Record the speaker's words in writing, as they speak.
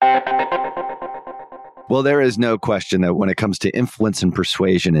Well, there is no question that when it comes to influence and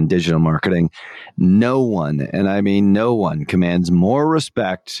persuasion in digital marketing, no one, and I mean no one, commands more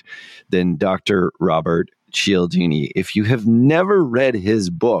respect than Dr. Robert Cialdini. If you have never read his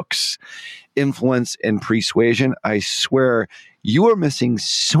books, Influence and Persuasion, I swear you are missing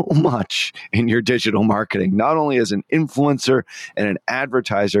so much in your digital marketing, not only as an influencer and an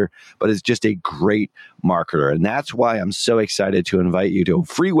advertiser, but as just a great marketer. And that's why I'm so excited to invite you to a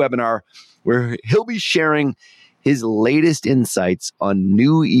free webinar where he'll be sharing his latest insights on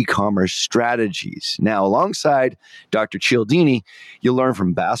new e-commerce strategies. Now, alongside Dr. Cialdini, you'll learn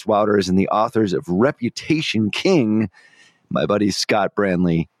from Bass Wouters and the authors of Reputation King, my buddies Scott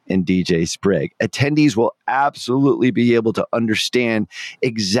Branley and DJ Sprigg. Attendees will absolutely be able to understand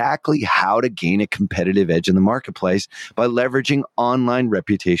exactly how to gain a competitive edge in the marketplace by leveraging online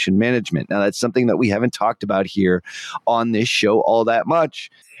reputation management. Now, that's something that we haven't talked about here on this show all that much.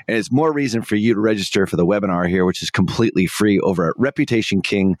 And it's more reason for you to register for the webinar here, which is completely free over at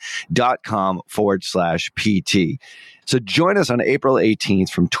reputationking.com/PT. So join us on April 18th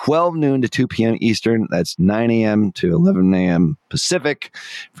from 12 noon to 2 p.m. Eastern. That's 9 a.m. to 11 a.m. Pacific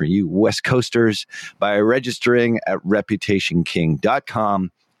for you West Coasters by registering at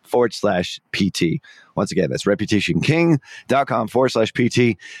reputationking.com/PT. Once again, that's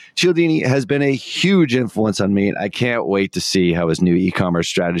reputationking.com/PT. Cialdini has been a huge influence on me, and I can't wait to see how his new e-commerce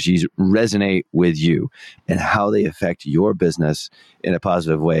strategies resonate with you and how they affect your business in a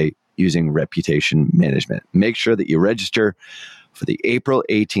positive way using reputation management. Make sure that you register for the April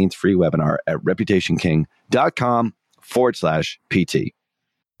 18th free webinar at reputationking.com/PT.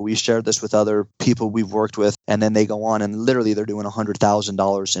 We shared this with other people we've worked with, and then they go on and literally they're doing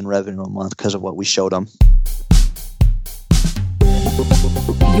 $100,000 in revenue a month because of what we showed them.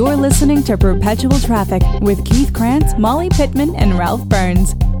 You're listening to Perpetual Traffic with Keith Krantz, Molly Pittman, and Ralph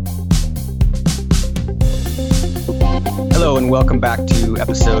Burns. Hello and welcome back to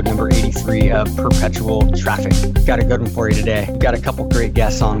episode number 83 of Perpetual Traffic. Got a good one for you today. We've got a couple great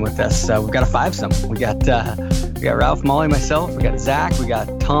guests on with us. We've got a fivesome. We got Ralph, Molly, myself. We got Zach. We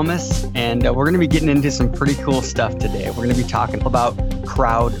got Thomas. And we're going to be getting into some pretty cool stuff today. We're going to be talking about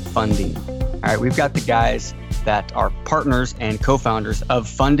crowdfunding. All right, we've got the guys that are partners and co-founders of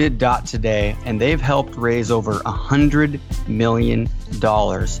Funded.Today, and they've helped raise over $100 million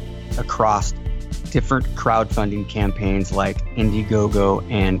across different crowdfunding campaigns like Indiegogo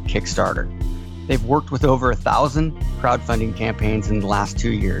and Kickstarter. They've worked with over 1,000 crowdfunding campaigns in the last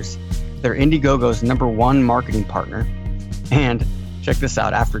 2 years. They're Indiegogo's #1 marketing partner. And check this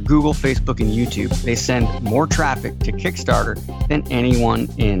out, after Google, Facebook, and YouTube, they send more traffic to Kickstarter than anyone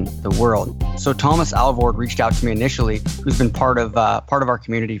in the world. So Thomas Alvord reached out to me initially, who's been part of our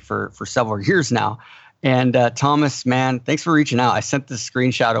community for several years now. And Thomas, man, thanks for reaching out. I sent this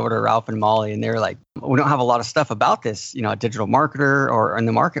screenshot over to Ralph and Molly, and they were like, we don't have a lot of stuff about this, a digital marketer or in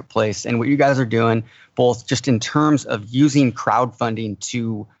the marketplace. And what you guys are doing, both just in terms of using crowdfunding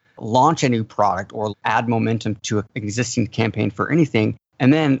to launch a new product or add momentum to an existing campaign for anything,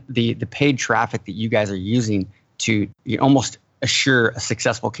 and then the paid traffic that you guys are using to almost assure a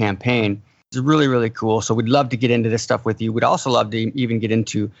successful campaign. It's really, really cool. So we'd love to get into this stuff with you. We'd also love to even get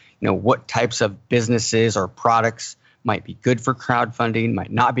into, what types of businesses or products might be good for crowdfunding,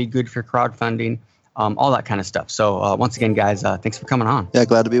 might not be good for crowdfunding, all that kind of stuff. So once again, guys, thanks for coming on. Yeah,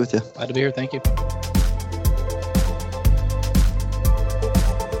 glad to be with you. Glad to be here. Thank you.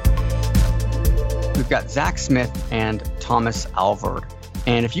 We've got Zach Smith and Thomas Alvord.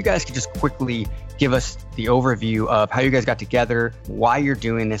 And if you guys could just quickly give us the overview of how you guys got together, why you're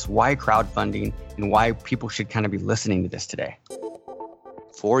doing this, why crowdfunding, and why people should kind of be listening to this today.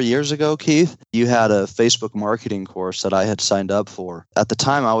 4 years ago, Keith, you had a Facebook marketing course that I had signed up for. At the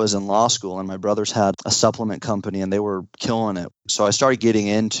time, I was in law school, and my brothers had a supplement company, and they were killing it. So I started getting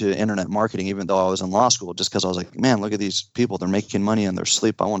into internet marketing, even though I was in law school, just because I was like, man, look at these people. They're making money in their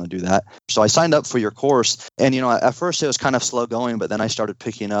sleep. I want to do that. So I signed up for your course. And, at first it was kind of slow going, but then I started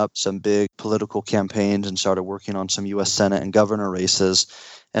picking up some big political campaigns and started working on some U.S. Senate and governor races.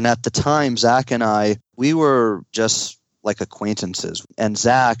 And at the time, Zach and I, we were just like acquaintances. And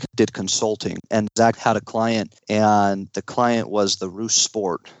Zach did consulting. And Zach had a client, and the client was the Roost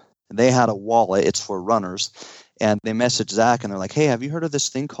Sport. And they had a wallet. It's for runners. And they messaged Zach, and they're like, hey, have you heard of this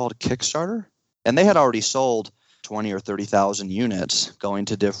thing called Kickstarter? And they had already sold 20 or 30,000 units going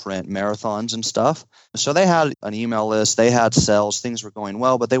to different marathons and stuff. So they had an email list. They had sales. Things were going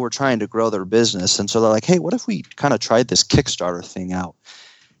well, but they were trying to grow their business. And so they're like, hey, what if we kind of tried this Kickstarter thing out?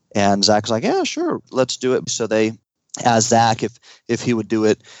 And Zach's like, yeah, sure, let's do it. So they asked Zach if he would do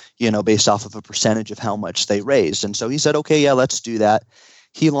it, based off of a percentage of how much they raised. And so he said, okay, yeah, let's do that.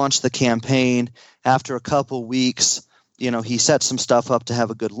 he launched the campaign. After a couple weeks, he set some stuff up to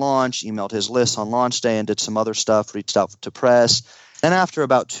have a good launch, emailed his list on launch day and did some other stuff, reached out to press. Then after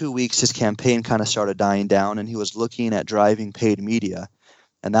about 2 weeks, his campaign kind of started dying down and he was looking at driving paid media.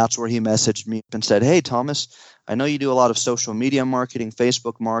 And that's where he messaged me and said, "Hey, Thomas, I know you do a lot of social media marketing,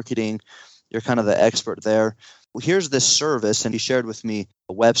 Facebook marketing. You're kind of the expert there. Well, here's this service." And he shared with me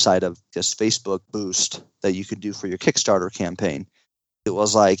a website of this Facebook boost that you could do for your Kickstarter campaign. It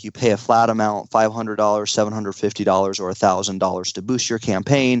was like you pay a flat amount, $500, $750, or $1,000 to boost your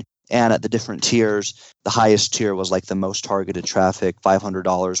campaign. And at the different tiers, the highest tier was like the most targeted traffic.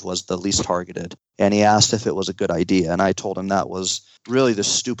 $500 was the least targeted. And he asked if it was a good idea. And I told him that was really the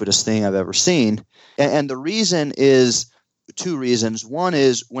stupidest thing I've ever seen. And the reason is two reasons. One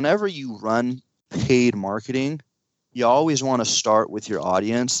is whenever you run paid marketing, you always want to start with your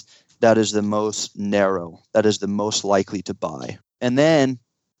audience that is the most narrow, that is the most likely to buy. And then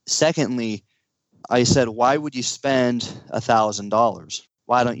secondly, I said, why would you spend $1,000?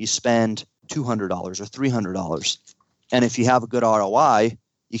 Why don't you spend $200 or $300? And if you have a good ROI,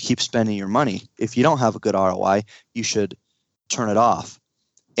 you keep spending your money. If you don't have a good ROI, you should turn it off.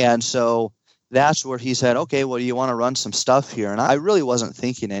 And so that's where he said, "Okay, well, you want to run some stuff here?" And I really wasn't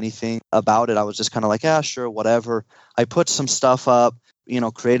thinking anything about it. I was just kind of like, "Yeah, sure, whatever." I put some stuff up,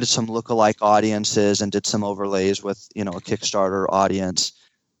 created some lookalike audiences and did some overlays with, a Kickstarter audience,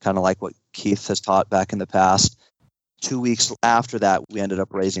 kind of like what Keith has taught back in the past. 2 weeks after that, we ended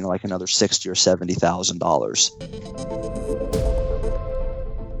up raising like another $60,000 or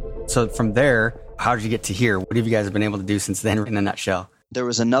 $70,000. So from there, how did you get to here? What have you guys been able to do since then in a nutshell? There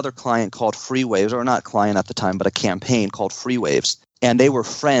was another client called Free Waves, or not client at the time, but a campaign called Free Waves. And they were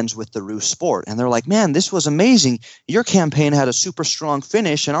friends with the Roost Sport. And they're like, "Man, this was amazing. Your campaign had a super strong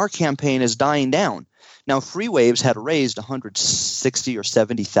finish and our campaign is dying down." Now, Free Waves had raised $160,000 or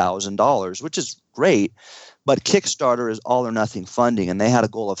 $70,000, which is great. But Kickstarter is all or nothing funding, and they had a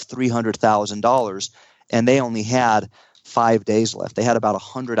goal of $300,000, and they only had 5 days left. They had about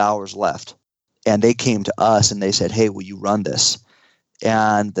 100 hours left, and they came to us and they said, "Hey, will you run this?"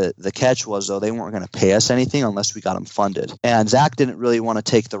 And the catch was, though, they weren't going to pay us anything unless we got them funded. And Zach didn't really want to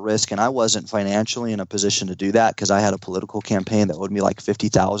take the risk, and I wasn't financially in a position to do that because I had a political campaign that owed me like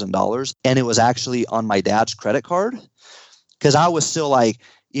 $50,000, and it was actually on my dad's credit card because I was still like,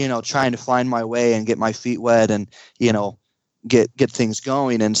 trying to find my way and get my feet wet and, get things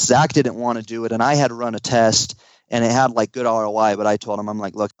going. And Zach didn't want to do it. And I had to run a test and it had like good ROI, but I told him, I'm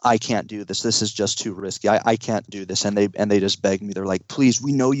like, "Look, I can't do this. This is just too risky. I can't do this." And they just begged me. They're like, "Please,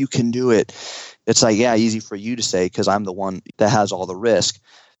 we know you can do it." It's like, yeah, easy for you to say because I'm the one that has all the risk.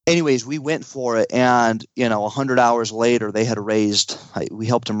 Anyways, we went for it. And, 100 hours later, they had raised, we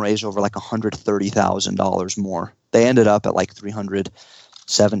helped them raise over like $130,000 more. They ended up at like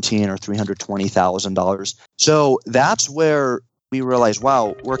 $317,000 or $320,000. So that's where we realized,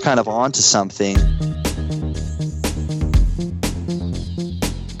 wow, we're kind of onto something.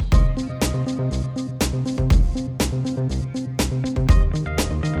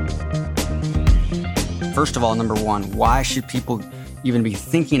 First of all, number one, why should people even be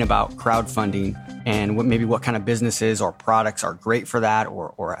thinking about crowdfunding, and what kind of businesses or products are great for that,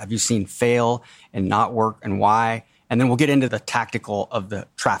 or have you seen fail and not work, and why? And then we'll get into the tactical of the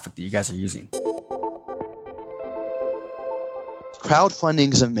traffic that you guys are using.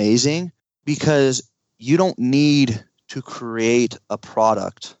 Crowdfunding is amazing because you don't need to create a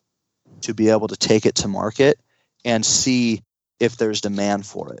product to be able to take it to market and see if there's demand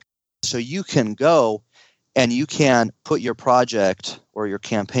for it. So you can go and you can put your project or your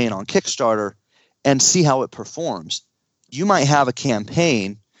campaign on Kickstarter and see how it performs. You might have a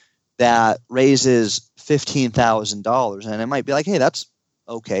campaign that raises $15,000 and it might be like, "Hey, that's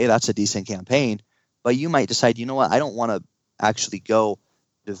okay. That's a decent campaign." But you might decide, "You know what? I don't want to actually go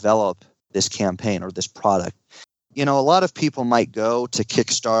develop this campaign or this product." A lot of people might go to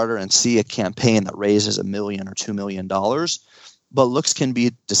Kickstarter and see a campaign that raises $1 million or $2 million, but looks can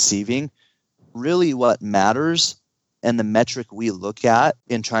be deceiving. Really what matters and the metric we look at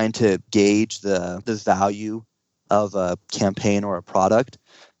in trying to gauge the value of a campaign or a product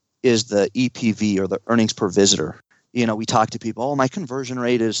is the EPV, or the earnings per visitor. We talk to people, "Oh, my conversion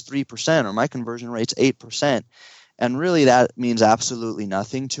rate is 3% or my conversion rate's 8%. And really that means absolutely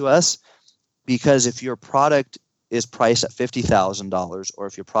nothing to us, because if your product is priced at $50,000 or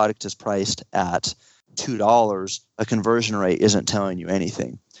if your product is priced at $2, a conversion rate isn't telling you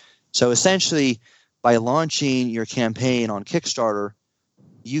anything. So essentially, by launching your campaign on Kickstarter,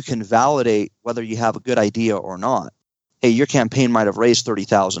 you can validate whether you have a good idea or not. Hey, your campaign might have raised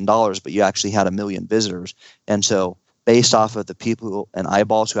 $30,000, but you actually had 1 million visitors. And so based off of the people and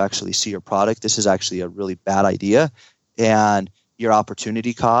eyeballs who actually see your product, this is actually a really bad idea, and your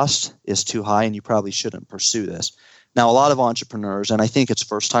opportunity cost is too high, and you probably shouldn't pursue this. Now, a lot of entrepreneurs, and I think it's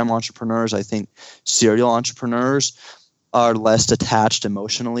first-time entrepreneurs, I think serial entrepreneurs are less attached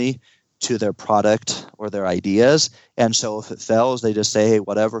emotionally to their product or their ideas. And so if it fails, they just say, hey,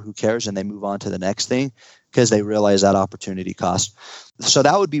 whatever, who cares? And they move on to the next thing because they realize that opportunity cost. So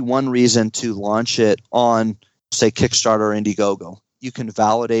that would be one reason to launch it on, say, Kickstarter or Indiegogo. You can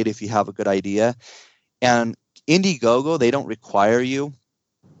validate if you have a good idea. And Indiegogo, they don't require you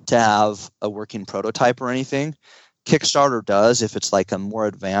to have a working prototype or anything. Kickstarter does if it's like a more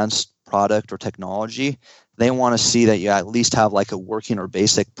advanced product or technology. They want to see that you at least have like a working or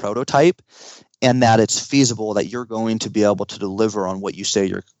basic prototype and that it's feasible, that you're going to be able to deliver on what you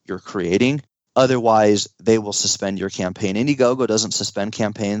say you're creating. Otherwise, they will suspend your campaign. Indiegogo doesn't suspend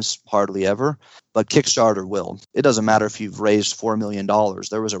campaigns hardly ever, but Kickstarter will. It doesn't matter if you've raised $4 million.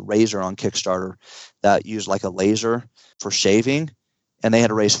 There was a razor on Kickstarter that used like a laser for shaving, and they had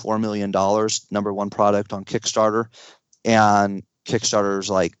to raise $4 million, number one product on Kickstarter. And Kickstarter's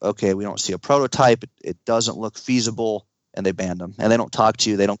like, okay, we don't see a prototype. It doesn't look feasible, and they banned them. And they don't talk to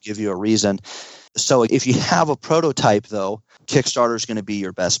you. They don't give you a reason. So if you have a prototype, though, Kickstarter is going to be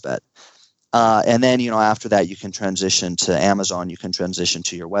your best bet. And then, after that, you can transition to Amazon. You can transition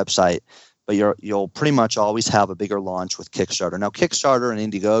to your website. But you'll pretty much always have a bigger launch with Kickstarter. Now, Kickstarter and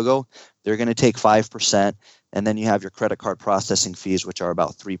Indiegogo, they're going to take 5%. And then you have your credit card processing fees, which are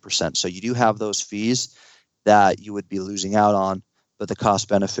about 3%. So you do have those fees that you would be losing out on, but the cost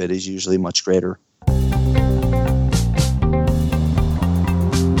benefit is usually much greater.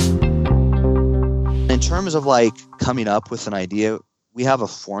 In terms of like coming up with an idea, we have a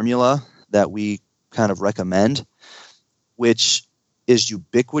formula that we kind of recommend, which is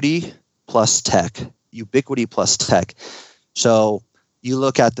ubiquity plus tech. Ubiquity plus tech. So you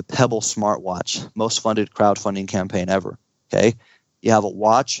look at the Pebble smartwatch, most funded crowdfunding campaign ever. Okay, you have a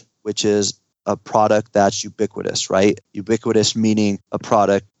watch, which is a product that's ubiquitous, right? Ubiquitous meaning a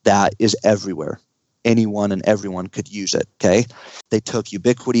product that is everywhere. Anyone and everyone could use it, okay? They took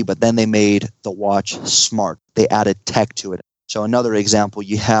ubiquity, but then they made the watch smart. They added tech to it. So another example,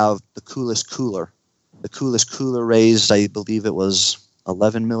 you have the coolest cooler. The coolest cooler raised, I believe it was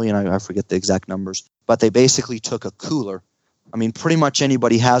 11 million. I forget the exact numbers. But they basically took a cooler. I mean, pretty much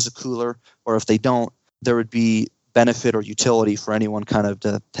anybody has a cooler, or if they don't, there would be benefit or utility for anyone kind of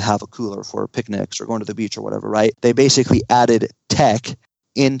to have a cooler for picnics or going to the beach or whatever, right? They basically added tech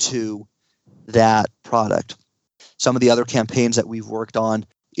into that product. Some of the other campaigns that we've worked on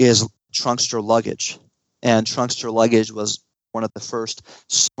is Trunkster luggage. And Trunkster luggage was one of the first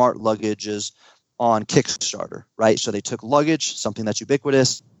smart luggages on Kickstarter, right? So they took luggage, something that's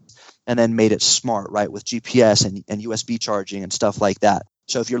ubiquitous, and then made it smart, right? With GPS and USB charging and stuff like that.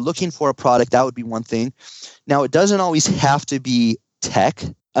 So if you're looking for a product, that would be one thing. Now, it doesn't always have to be tech.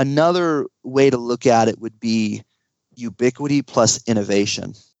 Another way to look at it would be ubiquity plus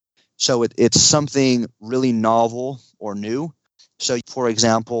innovation. So it's something really novel or new. So, for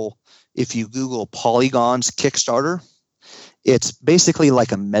example, if you Google Polygon's Kickstarter, it's basically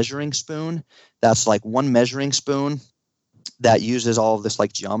like a measuring spoon. That's like one measuring spoon that uses all of this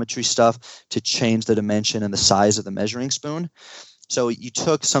like geometry stuff to change the dimension and the size of the measuring spoon. So you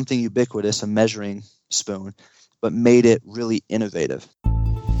took something ubiquitous, a measuring spoon, but made it really innovative.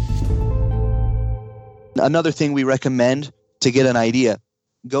 Another thing we recommend to get an idea,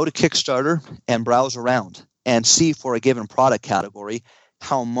 go to Kickstarter and browse around and see for a given product category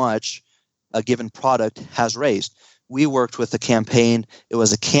how much a given product has raised. We worked with a campaign, it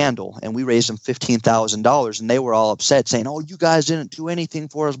was a candle, and we raised them $15,000, and they were all upset saying, oh, you guys didn't do anything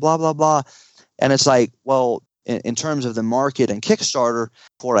for us, blah, blah, blah. And it's like, well, in terms of the market and Kickstarter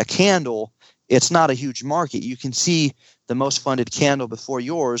for a candle, it's not a huge market. You can see the most funded candle before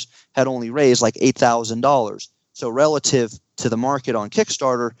yours had only raised like $8,000. So relative to the market on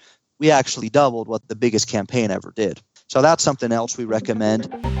Kickstarter, we actually doubled what the biggest campaign ever did. So that's something else we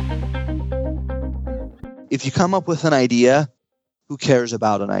recommend. If you come up with an idea, who cares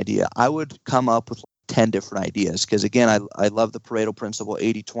about an idea? I would come up with 10 different ideas because, again, I love the Pareto principle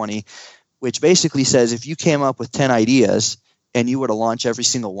 80-20, which basically says if you came up with 10 ideas and you were to launch every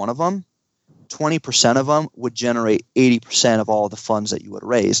single one of them, 20% of them would generate 80% of all the funds that you would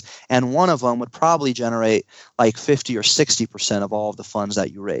raise. And one of them would probably generate like 50 or 60% of all of the funds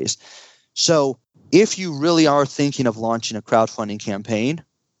that you raise. So if you really are thinking of launching a crowdfunding campaign,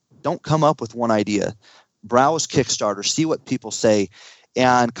 don't come up with one idea. Browse Kickstarter, see what people say,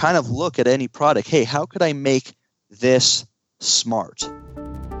 and kind of look at any product. Hey, how could I make this smart?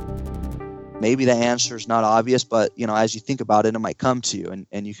 Maybe the answer is not obvious, but as you think about it, it might come to you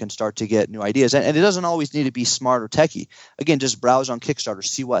and you can start to get new ideas. And it doesn't always need to be smart or techie. Again, just browse on Kickstarter,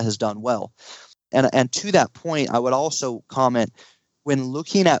 see what has done well. And to that point, I would also comment, when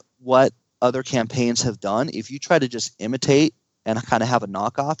looking at what other campaigns have done, if you try to just imitate and kind of have a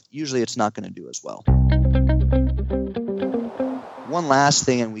knockoff, usually it's not going to do as well. One last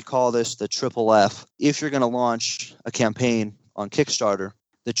thing, and we call this the triple F. If you're going to launch a campaign on Kickstarter,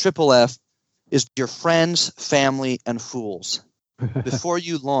 the triple F is your friends, family, and fools. Before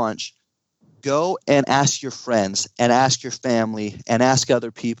you launch, go and ask your friends and ask your family and ask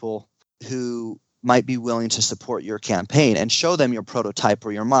other people who might be willing to support your campaign, and show them your prototype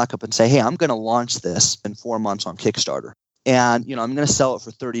or your mock-up and say, hey, I'm going to launch this in 4 months on Kickstarter. And, I'm going to sell it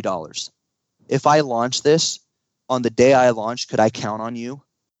for $30. If I launch this, on the day I launch, could I count on you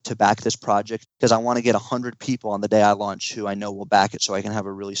to back this project? Because I want to get 100 people on the day I launch who I know will back it so I can have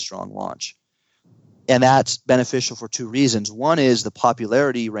a really strong launch. And that's beneficial for 2 reasons. One is the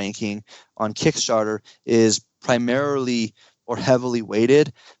popularity ranking on Kickstarter is primarily or heavily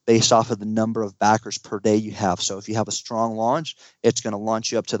weighted based off of the number of backers per day you have. So if you have a strong launch, it's going to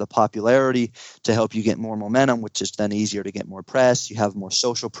launch you up to the popularity to help you get more momentum, which is then easier to get more press. You have more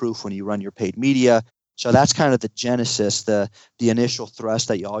social proof when you run your paid media. So that's kind of the genesis, the initial thrust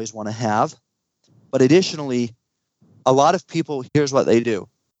that you always want to have. But additionally, a lot of people, here's what they do.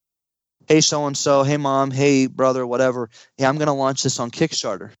 Hey, so-and-so, hey, mom, hey, brother, whatever. Yeah, I'm going to launch this on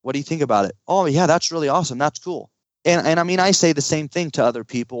Kickstarter. What do you think about it? Oh, yeah, that's really awesome. That's cool. And I mean, I say the same thing to other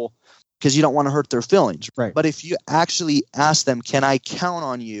people because you don't want to hurt their feelings. Right. But if you actually ask them, can I count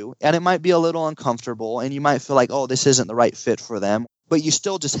on you? And it might be a little uncomfortable and you might feel like, oh, this isn't the right fit for them. But you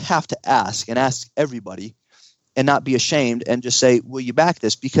still just have to ask and ask everybody and not be ashamed and just say, will you back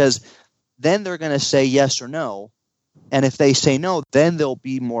this? Because then they're going to say yes or no. And if they say no, then they'll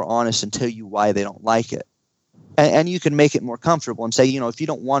be more honest and tell you why they don't like it. And you can make it more comfortable and say, if you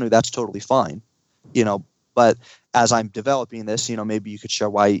don't want to, that's totally fine. But as I'm developing this, maybe you could share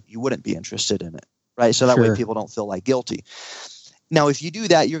why you wouldn't be interested in it, right? So that way people don't feel like guilty. Now, if you do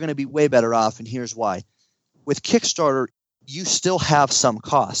that, you're going to be way better off, and here's why. With Kickstarter, you still have some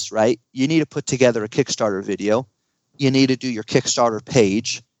costs, right? You need to put together a Kickstarter video. You need to do your Kickstarter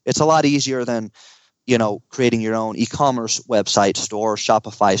page. It's a lot easier than, creating your own e-commerce website store,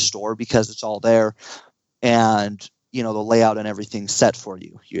 Shopify store, because it's all there. And, the layout and everything's set for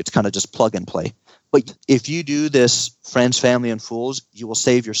you. It's kind of just plug and play. But if you do this friends, family, and fools, you will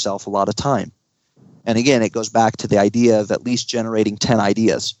save yourself a lot of time. And again, it goes back to the idea of at least generating 10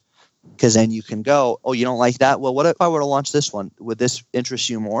 ideas. Because then you can go, oh, you don't like that? Well, what if I were to launch this one? Would this interest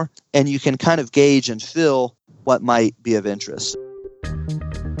you more? And you can kind of gauge and feel what might be of interest.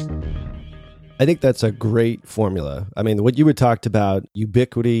 I think that's a great formula. I mean, what you had talked about,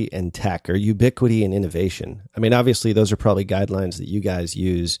 ubiquity and tech, or ubiquity and innovation. I mean, obviously, those are probably guidelines that you guys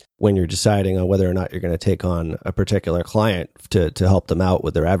use when you're deciding on whether or not you're going to take on a particular client to help them out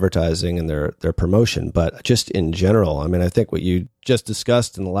with their advertising and their promotion. But just in general, I mean, I think what you just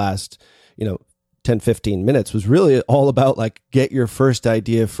discussed in the last, 10, 15 minutes was really all about like get your first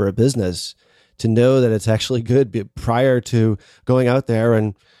idea for a business to know that it's actually good prior to going out there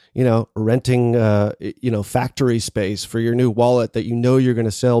and renting, factory space for your new wallet that you're going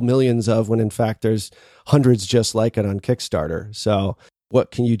to sell millions of when in fact there's hundreds just like it on Kickstarter. So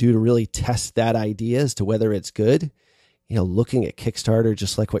what can you do to really test that idea as to whether it's good? Looking at Kickstarter,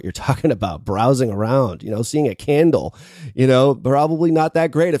 just like what you're talking about, browsing around, seeing a candle, probably not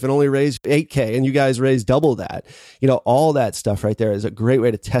that great if it only raised 8K and you guys raised double that. All that stuff right there is a great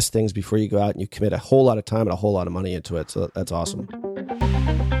way to test things before you go out and you commit a whole lot of time and a whole lot of money into it. So that's awesome.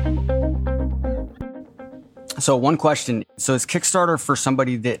 So one question. So is Kickstarter for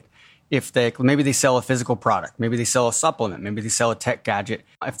somebody that if maybe they sell a physical product, maybe they sell a supplement, maybe they sell a tech gadget,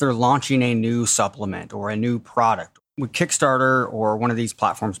 if they're launching a new supplement or a new product, would Kickstarter or one of these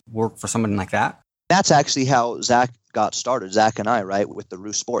platforms work for someone like that? That's actually how Zach got started, Zach and I, right, with the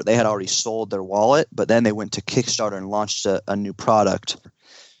Roo Sport. They had already sold their wallet, but then they went to Kickstarter and launched a new product.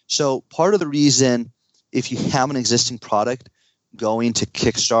 So part of the reason, if you have an existing product going to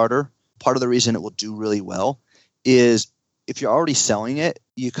Kickstarter, part of the reason it will do really well is if you're already selling it,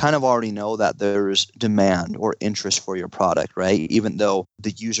 you kind of already know that there's demand or interest for your product, right? Even though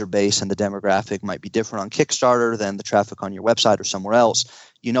the user base and the demographic might be different on Kickstarter than the traffic on your website or somewhere else,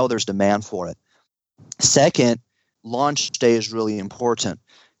 there's demand for it. Second, launch day is really important.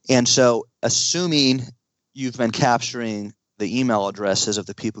 And so assuming you've been capturing the email addresses of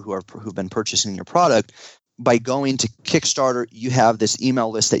the people who've been purchasing your product, by going to Kickstarter, you have this email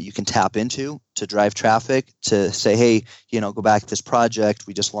list that you can tap into to drive traffic, to say, hey, go back to this project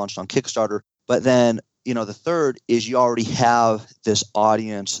we just launched on Kickstarter. But then, the third is you already have this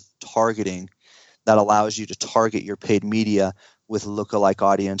audience targeting that allows you to target your paid media with lookalike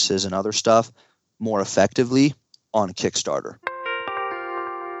audiences and other stuff more effectively on Kickstarter.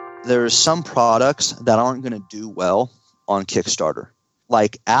 There's some products that aren't going to do well on Kickstarter,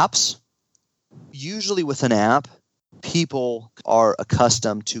 like apps. Usually with an app, people are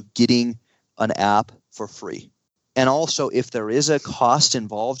accustomed to getting an app for free. And also, if there is a cost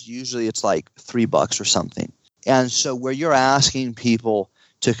involved, usually it's like $3 or something. And so where you're asking people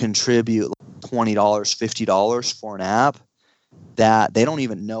to contribute $20, $50 for an app that they don't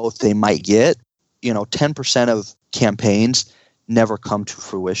even know if they might get, 10% of campaigns never come to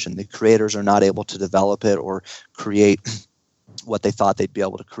fruition. The creators are not able to develop it or create what they thought they'd be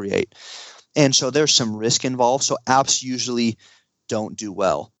able to create. And so there's some risk involved. So apps usually don't do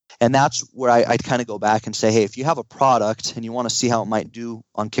well. And that's where I'd kind of go back and say, hey, if you have a product and you want to see how it might do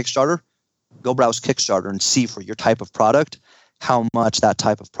on Kickstarter, go browse Kickstarter and see for your type of product how much that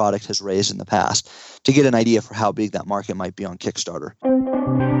type of product has raised in the past to get an idea for how big that market might be on Kickstarter.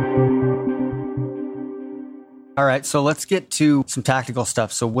 All right, so let's get to some tactical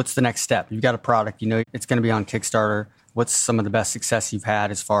stuff. So what's the next step? You've got a product, it's going to be on Kickstarter. What's some of the best success you've had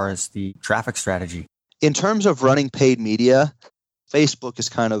as far as the traffic strategy? In terms of running paid media, Facebook is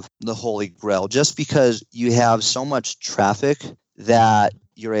kind of the holy grail just because you have so much traffic that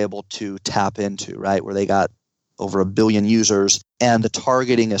you're able to tap into, right? Where they got over 1 billion users and the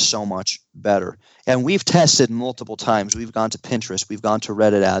targeting is so much better. And we've tested multiple times. We've gone to Pinterest, we've gone to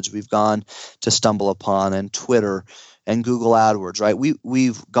Reddit ads, we've gone to StumbleUpon and Twitter and Google AdWords, right?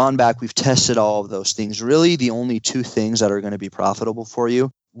 We've gone back, we've tested all of those things. Really, the only two things that are going to be profitable for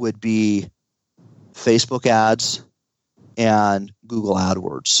you would be Facebook ads and Google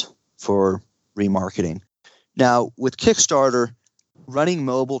AdWords for remarketing. Now, with Kickstarter, running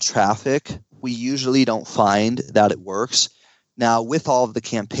mobile traffic, we usually don't find that it works. Now, with all of the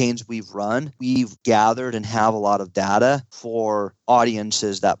campaigns we've run, we've gathered and have a lot of data for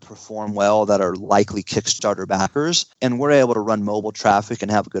audiences that perform well, that are likely Kickstarter backers, and we're able to run mobile traffic and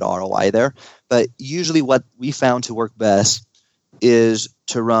have a good ROI there. But usually what we found to work best is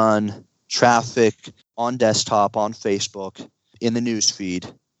to run traffic on desktop, on Facebook, in the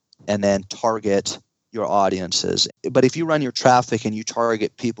newsfeed, and then target your audiences. But if you run your traffic and you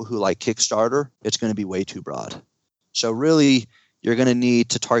target people who like Kickstarter, it's going to be way too broad. So really, you're going to need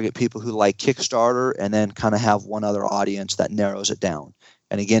to target people who like Kickstarter and then kind of have one other audience that narrows it down.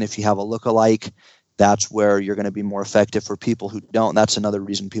 And again, if you have a lookalike, that's where you're going to be more effective for people who don't. That's another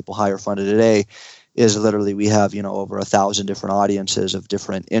reason people hire funded today is literally we have, over 1,000 different audiences of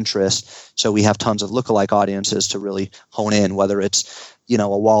different interests. So we have tons of lookalike audiences to really hone in, whether it's, a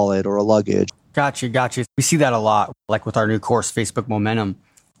wallet or a luggage. Gotcha. We see that a lot, like with our new course, Facebook Momentum,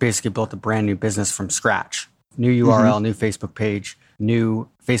 basically built a brand new business from scratch. New URL, new Facebook page, new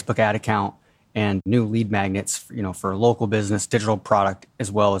Facebook ad account, and new lead magnets, for local business, digital product,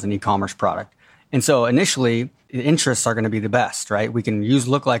 as well as an e-commerce product. And so initially, the interests are going to be the best, right? We can use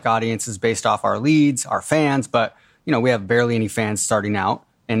lookalike audiences based off our leads, our fans, but, we have barely any fans starting out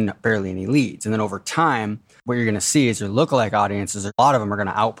and barely any leads. And then over time, what you're going to see is your lookalike audiences, a lot of them are going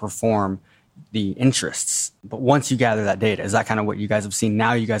to outperform the interests. But once you gather that data, is that kind of what you guys have seen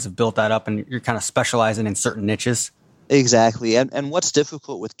now? You guys have built that up and you're kind of specializing in certain niches? Exactly. And what's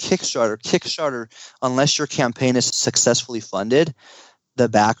difficult with Kickstarter, unless your campaign is successfully funded, the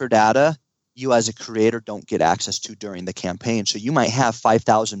backer data you as a creator don't get access to during the campaign. So you might have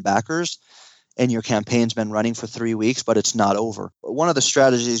 5,000 backers and your campaign's been running for 3 weeks, but it's not over. One of the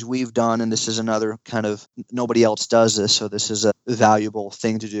strategies we've done, and this is another kind of, nobody else does this, so this is a valuable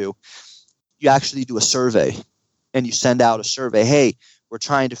thing to do. You actually do a survey and you send out a survey. Hey, we're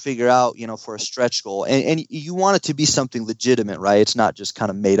trying to figure out, for a stretch goal. And you want it to be something legitimate, right? It's not just kind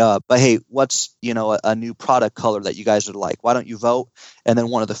of made up. But hey, what's, a new product color that you guys would like? Why don't you vote? And then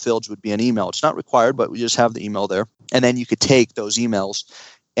one of the fields would be an email. It's not required, but we just have the email there. And then you could take those emails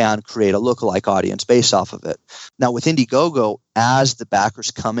and create a lookalike audience based off of it. Now with Indiegogo, as the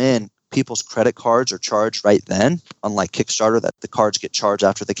backers come in, people's credit cards are charged right then, unlike Kickstarter that the cards get charged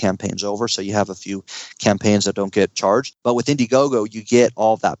after the campaign's over. So you have a few campaigns that don't get charged. But with Indiegogo, you get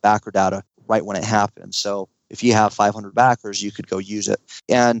all of that backer data right when it happens. So if you have 500 backers, you could go use it.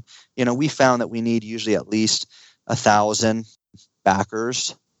 And, we found that we need usually at least 1,000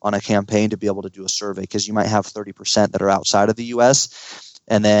 backers on a campaign to be able to do a survey because you might have 30% that are outside of the U.S.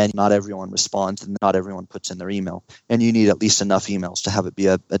 And then not everyone responds and not everyone puts in their email. And you need at least enough emails to have it be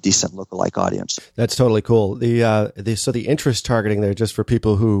a decent lookalike audience. That's totally cool. So the interest targeting there, just for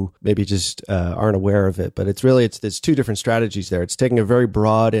people who maybe just aren't aware of it, but there's two different strategies there. It's taking a very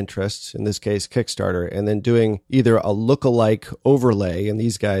broad interest, in this case Kickstarter, and then doing either a lookalike overlay. And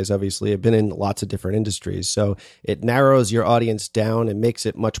these guys obviously have been in lots of different industries, so it narrows your audience down and makes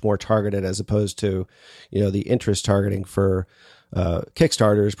it much more targeted, as opposed to, the interest targeting for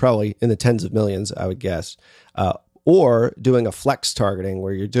Kickstarter is probably in the tens of millions, I would guess. Or doing a flex targeting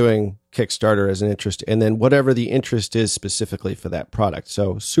where you're doing Kickstarter as an interest and then whatever the interest is specifically for that product.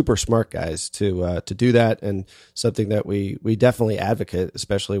 So super smart, guys, to do that, and something that we definitely advocate,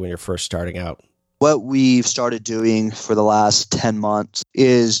 especially when you're first starting out. What we've started doing for the last 10 months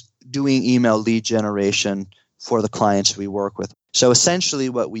is doing email lead generation for the clients we work with. So essentially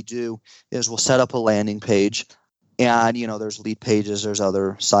what we do is we'll set up a landing page. And, there's lead pages, there's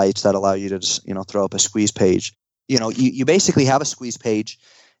other sites that allow you to just, throw up a squeeze page. You basically have a squeeze page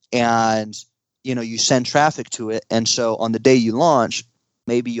and, you send traffic to it. And so on the day you launch,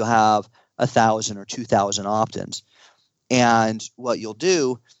 maybe you have 1,000 or 2,000 opt-ins. And what you'll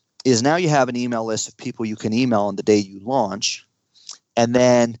do is now you have an email list of people you can email on the day you launch. And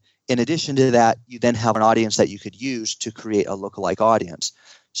then in addition to that, you then have an audience that you could use to create a lookalike audience.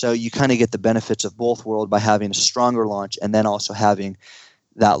 So you kind of get the benefits of both worlds by having a stronger launch and then also having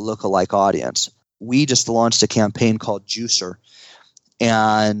that lookalike audience. We just launched a campaign called Juicer,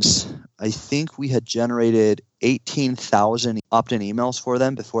 and I think we had generated 18,000 opt-in emails for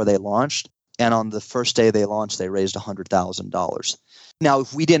them before they launched. And on the first day they launched, they raised $100,000. Now,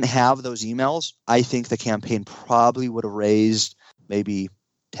 if we didn't have those emails, I think the campaign probably would have raised maybe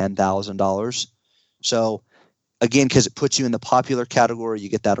 $10,000. So again, because it puts you in the popular category, you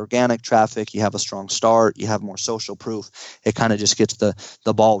get that organic traffic, you have a strong start, you have more social proof. It kind of just gets the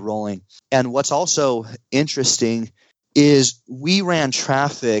ball rolling. And what's also interesting is we ran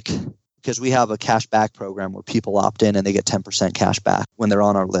traffic because we have a cash back program where people opt in and they get 10% cash back when they're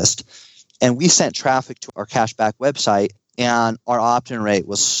on our list. And we sent traffic to our cash back website, and our opt-in rate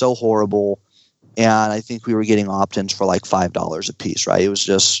was so horrible. And I think we were getting opt-ins for like $5 a piece, right? It was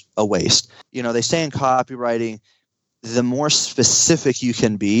just a waste. They say in copywriting, the more specific you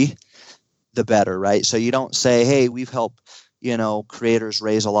can be, the better, right? So you don't say, hey, we've helped, creators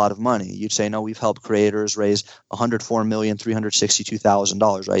raise a lot of money. You'd say, no, we've helped creators raise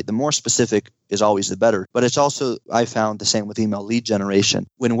 $104,362,000, right? The more specific is always the better. But it's also, I found, the same with email lead generation.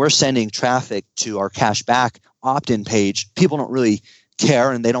 When we're sending traffic to our cashback opt-in page, people don't really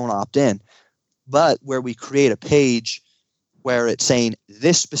care and they don't opt in. But where we create a page where it's saying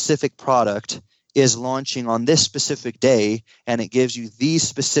this specific product is launching on this specific day and it gives you these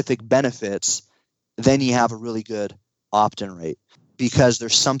specific benefits, then you have a really good opt-in rate because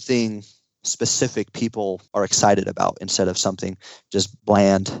there's something specific people are excited about instead of something just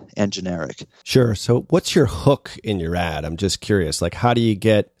bland and generic. Sure. So what's your hook in your ad? I'm just curious. Like, how do you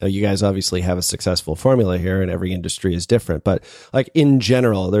get, you guys obviously have a successful formula here and every industry is different, but like in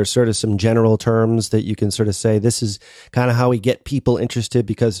general, there's sort of some general terms that you can sort of say, this is kind of how we get people interested,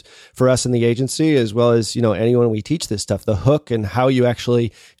 because for us in the agency, as well as, anyone we teach this stuff, the hook and how you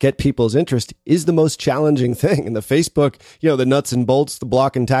actually get people's interest is the most challenging thing. And the Facebook, the nuts and bolts, the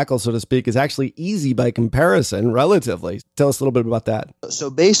block and tackle, so to speak, is actually easy by comparison, relatively. Tell us a little bit about that. So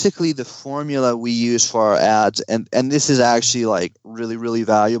basically the formula we use for our ads, and this is actually like really, really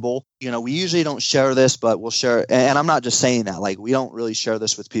valuable. We usually don't share this, but we'll share, and I'm not just saying that, like we don't really share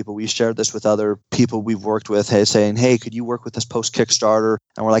this with people. We share this with other people we've worked with, saying, hey, could you work with us post Kickstarter?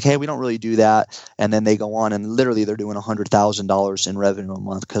 And we're like, hey, we don't really do that. And then they go on and literally they're doing $100,000 in revenue a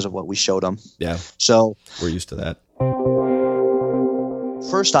month because of what we showed them. Yeah. So we're used to that.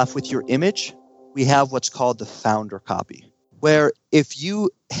 First off, with your image, we have what's called the founder copy, where if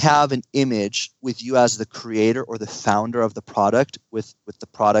you have an image with you as the creator or the founder of the product with the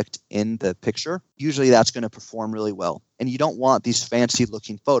product in the picture, usually that's going to perform really well. And you don't want these fancy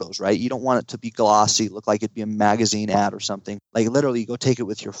looking photos, right? You don't want it to be glossy, look like it'd be a magazine ad or something. Like literally go take it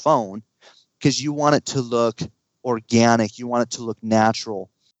with your phone because you want it to look organic. You want it to look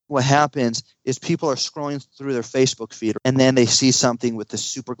natural. What happens is people are scrolling through their Facebook feed and then they see something with this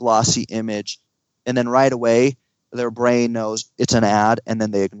super glossy image, and then right away their brain knows it's an ad and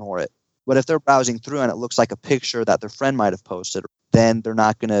then they ignore it. But if they're browsing through and it looks like a picture that their friend might have posted, then they're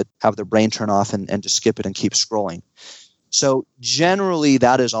not going to have their brain turn off and just skip it and keep scrolling. So generally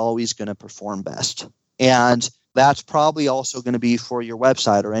that is always going to perform best. And that's probably also going to be for your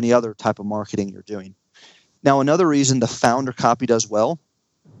website or any other type of marketing you're doing. Now, another reason the founder copy does well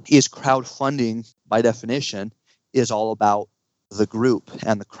is crowdfunding, by definition, is all about the group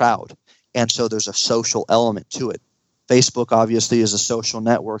and the crowd. And so there's a social element to it. Facebook obviously is a social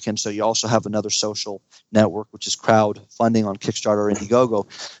network, and so you also have another social network, which is crowdfunding on Kickstarter or Indiegogo.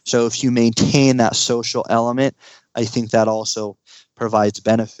 So if you maintain that social element, I think that also provides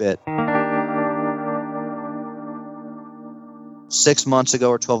benefit. 6 months ago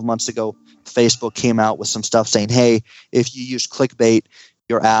or 12 months ago, Facebook came out with some stuff saying, hey, if you use clickbait,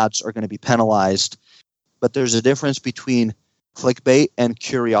 your ads are going to be penalized. But there's a difference between clickbait and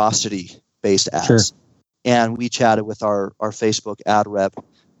curiosity-based ads. Sure. And we chatted with our Facebook ad rep,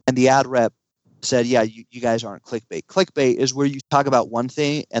 and the ad rep said, yeah, you guys aren't clickbait. Clickbait is where you talk about one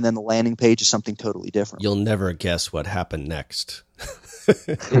thing and then the landing page is something totally different. You'll never guess what happened next.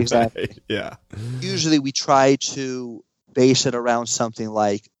 Exactly. Right? Yeah. Usually we try to base it around something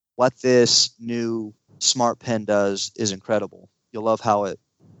like, what this new smart pen does is incredible. You'll love how it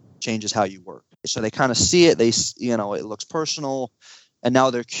changes how you work. So they kind of see it, it looks personal. And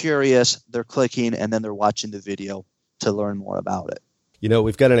now they're curious, they're clicking, and then they're watching the video to learn more about it.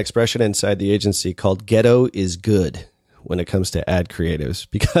 We've got an expression inside the agency called "ghetto is good" when it comes to ad creatives,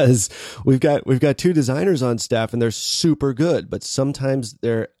 because we've got two designers on staff and they're super good, but sometimes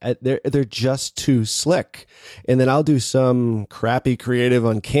they're just too slick. And then I'll do some crappy creative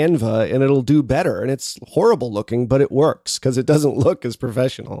on Canva and it'll do better, and it's horrible looking, but it works because it doesn't look as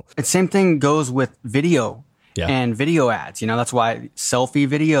professional. The same thing goes with video. Yeah. And video ads. That's why selfie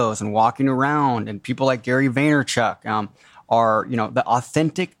videos and walking around and people like Gary Vaynerchuk are, the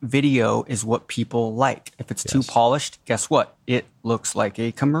authentic video is what people like. If it's too polished, guess what? It looks like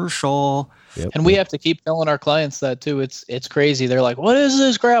a commercial. Yep. And we have to keep telling our clients that too. It's crazy. They're like, what is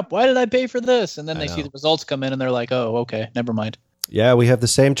this crap? Why did I pay for this? And then they see the results come in and they're like, oh, okay, never mind. Yeah, we have the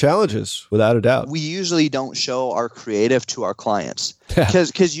same challenges, without a doubt. We usually don't show our creative to our clients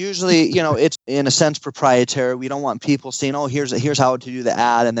because usually, it's in a sense proprietary. We don't want people seeing, oh, here's how to do the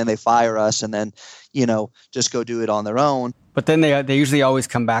ad, and then they fire us and then, just go do it on their own. But then they usually always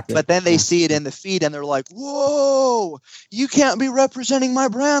come back to it. But then they see it in the feed and they're like, whoa, you can't be representing my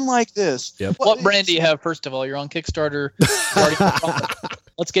brand like this. Yep. What brand do you have, first of all? You're on Kickstarter.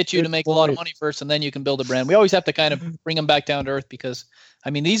 Let's get you to make a lot of money first, and then you can build a brand. We always have to kind of bring them back down to earth because,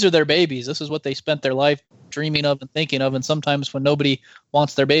 these are their babies. This is what they spent their life dreaming of and thinking of. And sometimes when nobody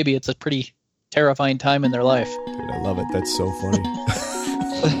wants their baby, it's a pretty terrifying time in their life. Dude, I love it. That's so funny.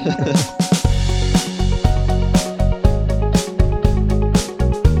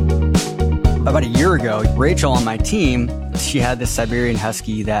 About a year ago, Rachel on my team, she had this Siberian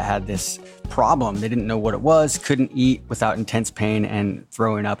Husky that had this problem. They didn't know what it was, couldn't eat without intense pain and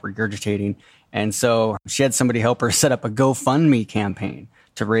throwing up, regurgitating. And so she had somebody help her set up a GoFundMe campaign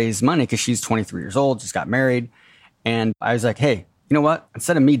to raise money because she's 23 years old, just got married. And I was like, hey, you know what?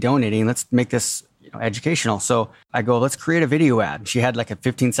 Instead of me donating, let's make this educational. So I go, let's create a video ad. She had like a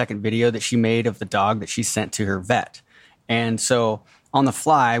 15-second video that she made of the dog that she sent to her vet. And so on the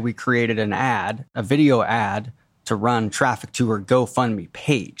fly, we created an ad, a video ad, to run traffic to her GoFundMe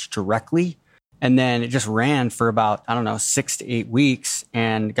page directly. And then it just ran for about, 6 to 8 weeks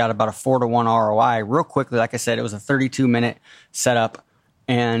and got about a 4-to-1 ROI real quickly. Like I said, it was a 32-minute setup.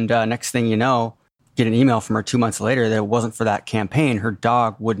 And next thing you know, get an email from her 2 months later that it wasn't for that campaign, her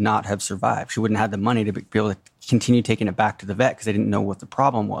dog would not have survived. She wouldn't have the money to be able to continue taking it back to the vet because they didn't know what the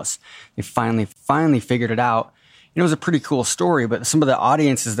problem was. They finally figured it out. It was a pretty cool story, but some of the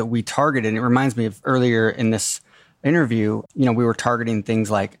audiences that we targeted, and it reminds me of earlier in this interview, we were targeting things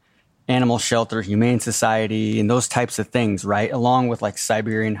like animal shelter, humane society, and those types of things, right? Along with like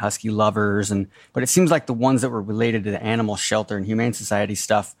Siberian Husky lovers. But it seems like the ones that were related to the animal shelter and humane society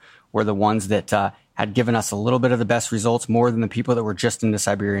stuff were the ones that had given us a little bit of the best results, more than the people that were just into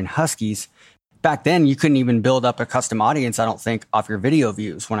Siberian Huskies. Back then, you couldn't even build up a custom audience, I don't think, off your video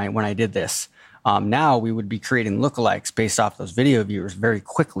views when I did this. Now we would be creating lookalikes based off those video viewers very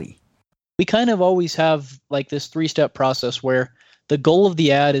quickly. We kind of always have like this 3-step process where the goal of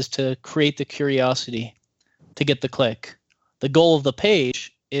the ad is to create the curiosity to get the click. The goal of the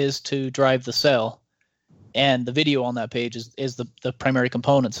page is to drive the sale. And the video on that page is the primary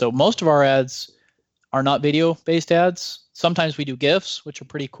component. So most of our ads are not video-based ads. Sometimes we do GIFs, which are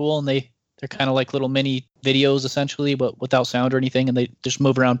pretty cool, and they're kind of like little mini videos essentially, but without sound or anything, and they just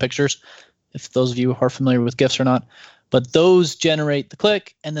move around pictures, if those of you are familiar with GIFs or not. But those generate the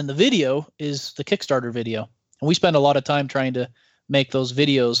click, and then the video is the Kickstarter video. And we spend a lot of time trying to make those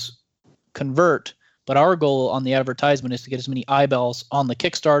videos convert, but our goal on the advertisement is to get as many eyeballs on the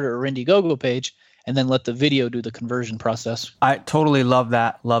Kickstarter or Indiegogo page, and then let the video do the conversion process. I totally love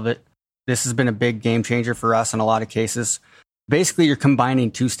that. Love it. This has been a big game changer for us in a lot of cases. Basically, you're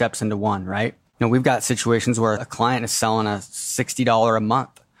combining 2 steps into one, right? We've got situations where a client is selling a $60 a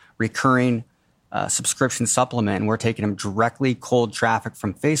month recurring subscription supplement, and we're taking them directly cold traffic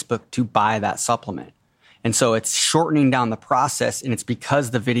from Facebook to buy that supplement. And so it's shortening down the process, and it's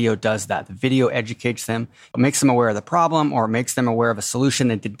because the video does that. The video educates them, it makes them aware of the problem, or it makes them aware of a solution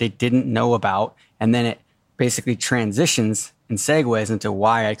that they didn't know about, and then it basically transitions and segues into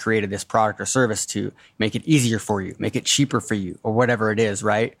why I created this product or service to make it easier for you, make it cheaper for you, or whatever it is,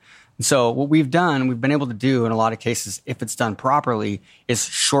 right? And so what we've been able to do in a lot of cases, if it's done properly, is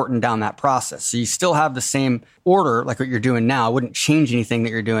shorten down that process. So you still have the same order like what you're doing now. I wouldn't change anything that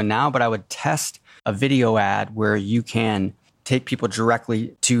you're doing now, but I would test a video ad where you can take people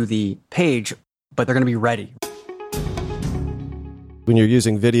directly to the page, but they're going to be ready. When you're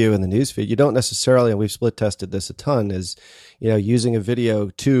using video in the newsfeed, you don't necessarily, and we've split tested this a ton, is using a video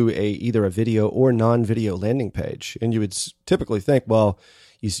to either a video or non-video landing page. And you would typically think, well,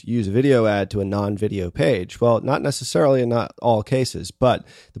 you use a video ad to a non-video page. Well, not necessarily in not all cases, but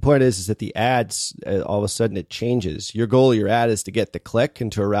the point is that the ads, all of a sudden it changes. Your goal of your ad is to get the click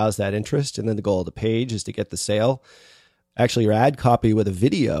and to arouse that interest, and then the goal of the page is to get the sale. Actually, your ad copy with a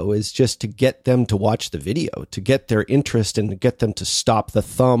video is just to get them to watch the video, to get their interest and to get them to stop the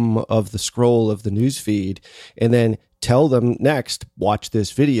thumb of the scroll of the newsfeed, and then tell them next, watch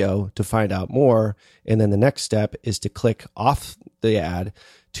this video to find out more. And then the next step is to click off the ad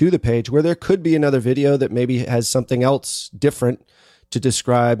to the page where there could be another video that maybe has something else different to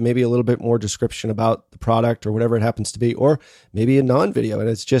describe, maybe a little bit more description about the product or whatever it happens to be, or maybe a non-video and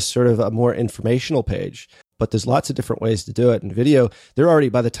it's just sort of a more informational page. But there's lots of different ways to do it. In video, they're already,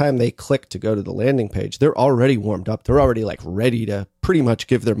 by the time they click to go to the landing page, they're already warmed up. They're already like ready to pretty much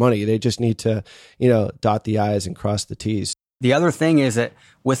give their money. They just need to, dot the I's and cross the T's. The other thing is that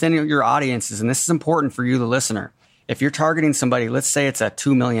within your audiences, and this is important for you, the listener, if you're targeting somebody, let's say it's a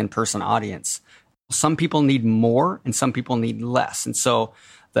 2 million person audience, some people need more and some people need less. And so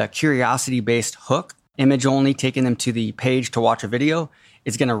the curiosity-based hook, image only, taking them to the page to watch a video,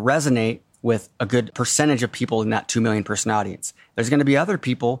 is going to resonate with a good percentage of people in that 2 million person audience. There's going to be other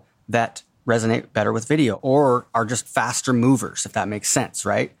people that resonate better with video or are just faster movers, if that makes sense,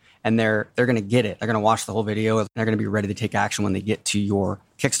 right? And they're going to get it. They're going to watch the whole video. And they're going to be ready to take action when they get to your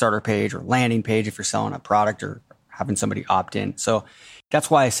Kickstarter page or landing page if you're selling a product or having somebody opt in. So that's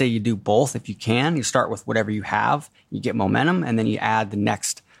why I say you do both if you can. You start with whatever you have, you get momentum, and then you add the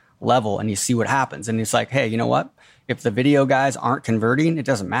next level and you see what happens. And it's like, hey, you know what? If the video guys aren't converting, it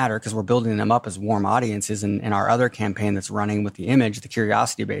doesn't matter because we're building them up as warm audiences. And our other campaign that's running with the image, the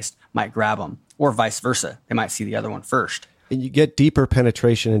curiosity based, might grab them, or vice versa. They might see the other one first. And you get deeper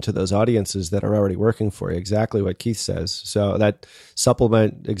penetration into those audiences that are already working for you. Exactly what Keith says. So that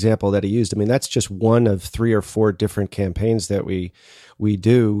supplement example that he used, I mean, that's just one of 3 or 4 different campaigns that we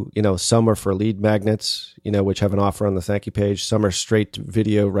do. Some are for lead magnets, which have an offer on the thank you page. Some are straight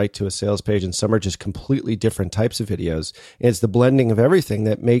video right to a sales page, and some are just completely different types of videos. And it's the blending of everything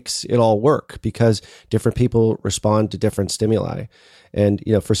that makes it all work because different people respond to different stimuli. And,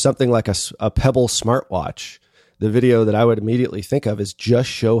 for something like a Pebble smartwatch, the video that I would immediately think of is just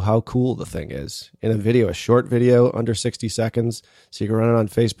show how cool the thing is. In a video, a short video under 60 seconds, so you can run it on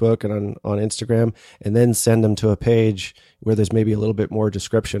Facebook and on Instagram, and then send them to a page where there's maybe a little bit more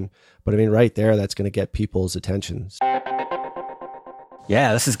description. But I mean, right there, that's going to get people's attention.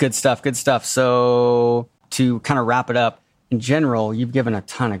 Yeah, this is good stuff. Good stuff. So to kind of wrap it up, in general, you've given a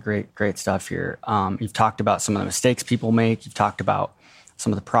ton of great stuff here. You've talked about some of the mistakes people make. You've talked about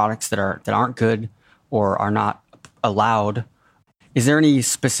some of the products that aren't good or are not allowed. Is there any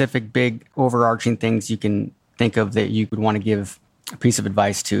specific big overarching things you can think of that you would want to give a piece of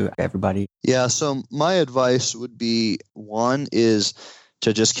advice to everybody? Yeah, so my advice would be, one is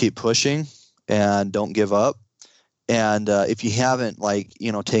to just keep pushing and don't give up. And if you haven't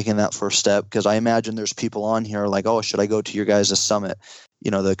taken that first step, because I imagine there's people on here like, oh, should I go to your guys' summit,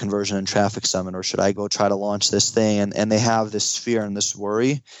 the Conversion and Traffic Summit, or should I go try to launch this thing? And they have this fear and this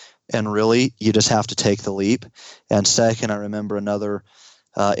worry. And really, you just have to take the leap. And second, I remember another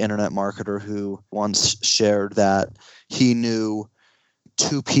internet marketer who once shared that he knew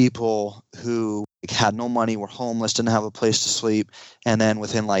 2 people who had no money, were homeless, didn't have a place to sleep, and then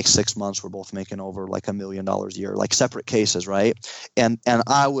within 6 months, were both making over $1 million a year, separate cases, right? And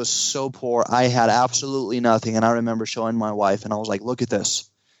I was so poor, I had absolutely nothing. And I remember showing my wife, and I was like, "Look at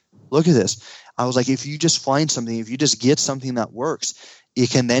this, look at this." I was like, if you just find something, if you just get something that works, you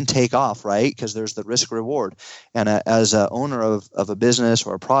can then take off, right? Because there's the risk reward. And as an owner of a business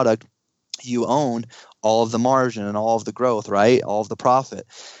or a product, you own all of the margin and all of the growth, right? All of the profit.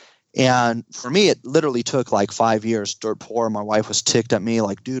 And for me, it literally took like 5 years, dirt poor. My wife was ticked at me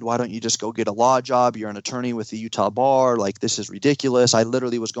like, dude, why don't you just go get a law job? You're an attorney with the Utah bar. Like, this is ridiculous. I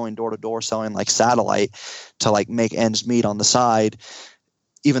literally was going door to door selling like satellite to like make ends meet on the side,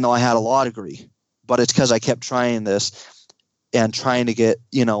 even though I had a law degree. But it's because I kept trying this and trying to get,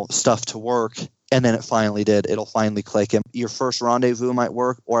 stuff to work. And then it finally did. It'll finally click. And your first rendezvous might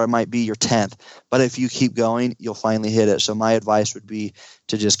work, or it might be your 10th. But if you keep going, you'll finally hit it. So my advice would be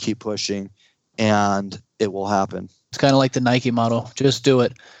to just keep pushing, and it will happen. It's kind of like the Nike motto, just do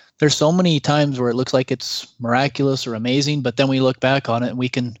it. There's so many times where it looks like it's miraculous or amazing, but then we look back on it and we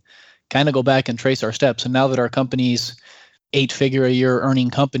can kind of go back and trace our steps. And now that our company's 8-figure a year earning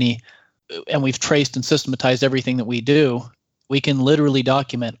company, and we've traced and systematized everything that we do, we can literally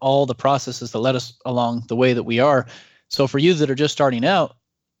document all the processes that led us along the way that we are. So for you that are just starting out,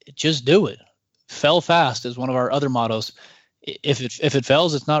 just do it. Fail fast is one of our other mottos. If it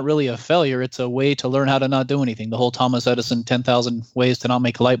fails, it's not really a failure. It's a way to learn how to not do anything. The whole Thomas Edison 10,000 ways to not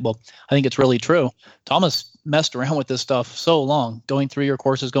make a light bulb. I think it's really true. Thomas messed around with this stuff so long, going through your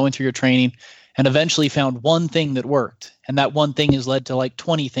courses, going through your training, and eventually found one thing that worked. And that one thing has led to like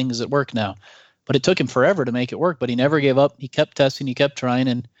 20 things that work now. But it took him forever to make it work, but he never gave up. He kept testing, he kept trying,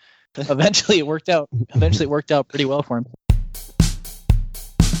 and eventually it worked out. Eventually it worked out pretty well for him.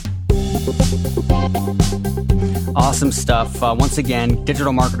 Awesome stuff. Once again,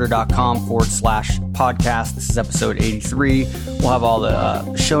 digitalmarketer.com/podcast. This is episode 83. We'll have all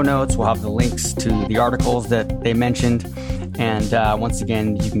the show notes. We'll have the links to the articles that they mentioned. And once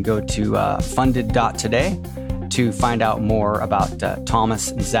again, you can go to funded.today to find out more about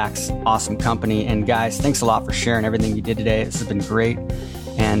Thomas and Zach's awesome company. And guys, thanks a lot for sharing everything you did today. This has been great.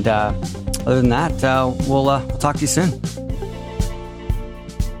 And other than that, we'll talk to you soon.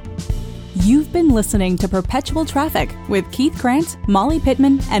 You've been listening to Perpetual Traffic with Keith Krantz, Molly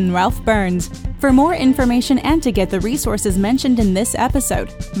Pittman, and Ralph Burns. For more information and to get the resources mentioned in this episode,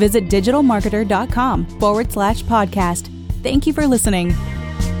 visit digitalmarketer.com/podcast. Thank you for listening.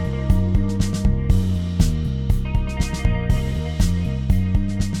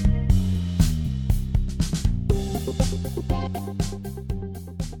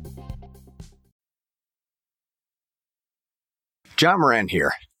 John Moran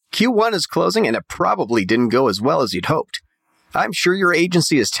here. Q1 is closing and it probably didn't go as well as you'd hoped. I'm sure your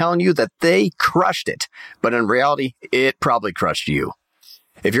agency is telling you that they crushed it, but in reality, it probably crushed you.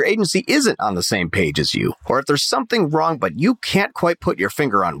 If your agency isn't on the same page as you, or if there's something wrong but you can't quite put your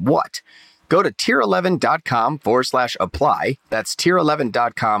finger on what, go to tier11.com/apply. That's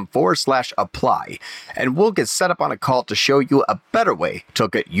tier11.com/apply. And we'll get set up on a call to show you a better way to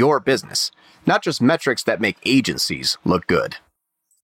look at your business, not just metrics that make agencies look good.